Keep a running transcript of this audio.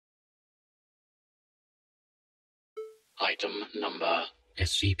Item number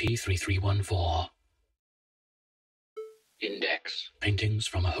SCP-3314. Index: Paintings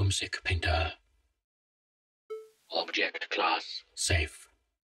from a Homesick painter. Object Class: Safe.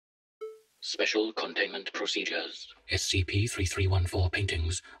 Special Containment Procedures: SCP-3314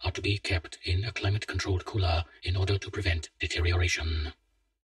 paintings are to be kept in a climate-controlled cooler in order to prevent deterioration.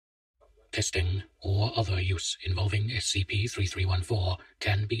 Testing or other use involving SCP-3314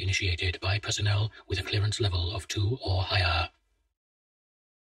 can be initiated by personnel with a clearance level of 2 or higher.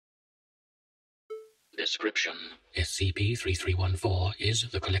 Description: SCP-3314 is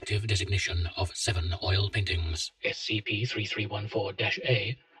the collective designation of 7 oil paintings,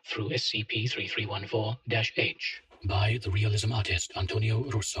 SCP-3314-A through SCP-3314-H, by the realism artist Antonio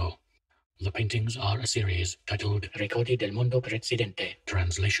Russo. The paintings are a series titled Ricordi del Mondo Precedente,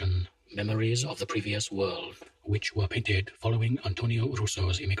 translation, Memories of the Previous World, which were painted following Antonio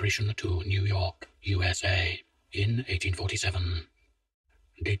Russo's immigration to New York, USA, in 1847.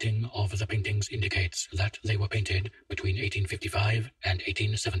 Dating of the paintings indicates that they were painted between 1855 and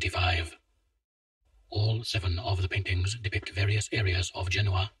 1875. All 7 of the paintings depict various areas of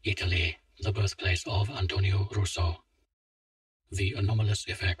Genoa, Italy, the birthplace of Antonio Russo. The anomalous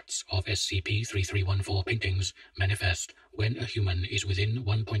effects of SCP-3314 paintings manifest when a human is within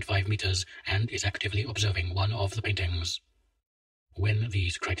 1.5 meters and is actively observing one of the paintings. When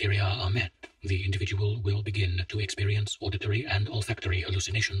these criteria are met, the individual will begin to experience auditory and olfactory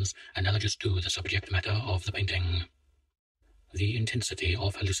hallucinations analogous to the subject matter of the painting. The intensity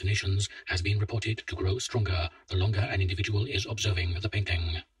of hallucinations has been reported to grow stronger the longer an individual is observing the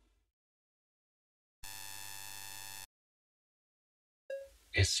painting.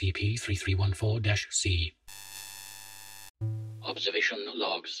 SCP-3314-C. Observation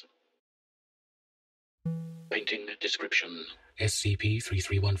Logs. Painting Description: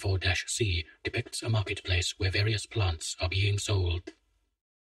 SCP-3314-C depicts a marketplace where various plants are being sold.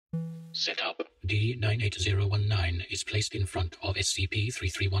 Setup: D-98019 is placed in front of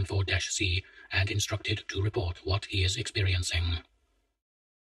SCP-3314-C and instructed to report what he is experiencing.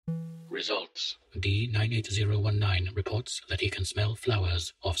 Results: D-98019 reports that he can smell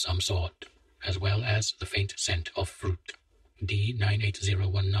flowers of some sort, as well as the faint scent of fruit.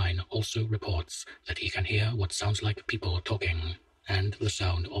 D-98019 also reports that he can hear what sounds like people talking, and the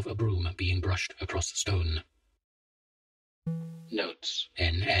sound of a broom being brushed across stone. Notes: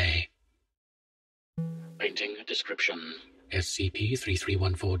 N.A. Painting Description: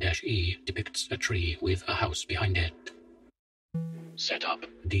 SCP-3314-E depicts a tree with a house behind it. Setup: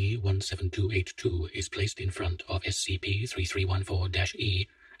 D-17282 is placed in front of SCP-3314-E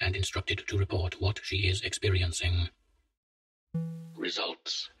and instructed to report what she is experiencing.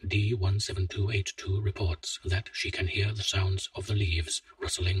 Results: D-17282 reports that she can hear the sounds of the leaves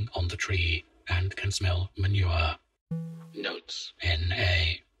rustling on the tree and can smell manure. Notes: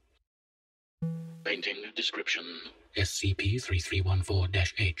 N.A. Painting Description: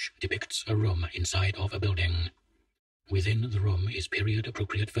 SCP-3314-H depicts a room inside of a building. Within the room is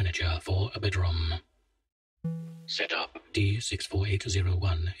period-appropriate furniture for a bedroom. Setup: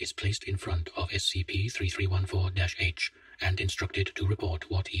 D-64801 is placed in front of SCP-3314-H and instructed to report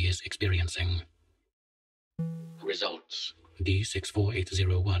what he is experiencing. Results: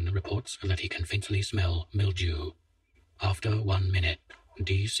 D-64801 reports that he can faintly smell mildew. After 1 minute,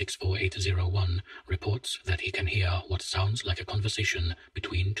 D-64801 reports that he can hear what sounds like a conversation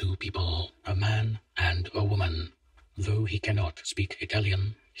between 2 people, a man and a woman. Though he cannot speak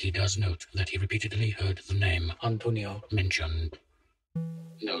Italian, he does note that he repeatedly heard the name Antonio mentioned.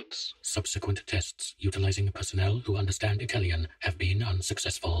 Notes: subsequent tests utilizing personnel who understand Italian have been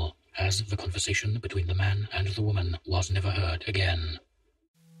unsuccessful, as the conversation between the man and the woman was never heard again.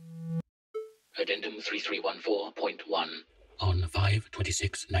 Addendum 3314.1. On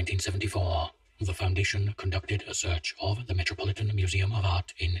 5/26/1974, the Foundation conducted a search of the Metropolitan Museum of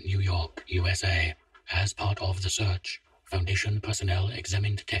Art in New York, USA. As part of the search, Foundation personnel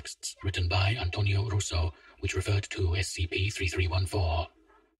examined texts written by Antonio Russo, which referred to SCP-3314.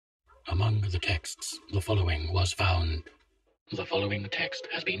 Among the texts, the following was found. The following text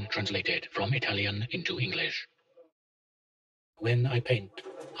has been translated from Italian into English. When I paint,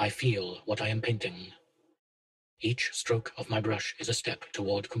 I feel what I am painting. Each stroke of my brush is a step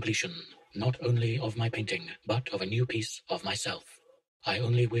toward completion, not only of my painting, but of a new piece of myself. I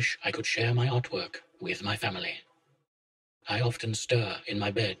only wish I could share my artwork with my family. I often stir in my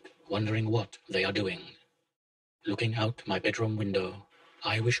bed, wondering what they are doing. Looking out my bedroom window,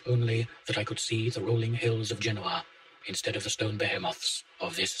 I wish only that I could see the rolling hills of Genoa instead of the stone behemoths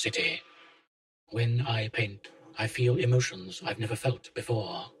of this city. When I paint, I feel emotions I've never felt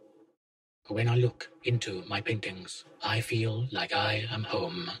before. When I look into my paintings, I feel like I am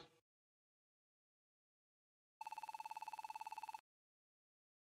home.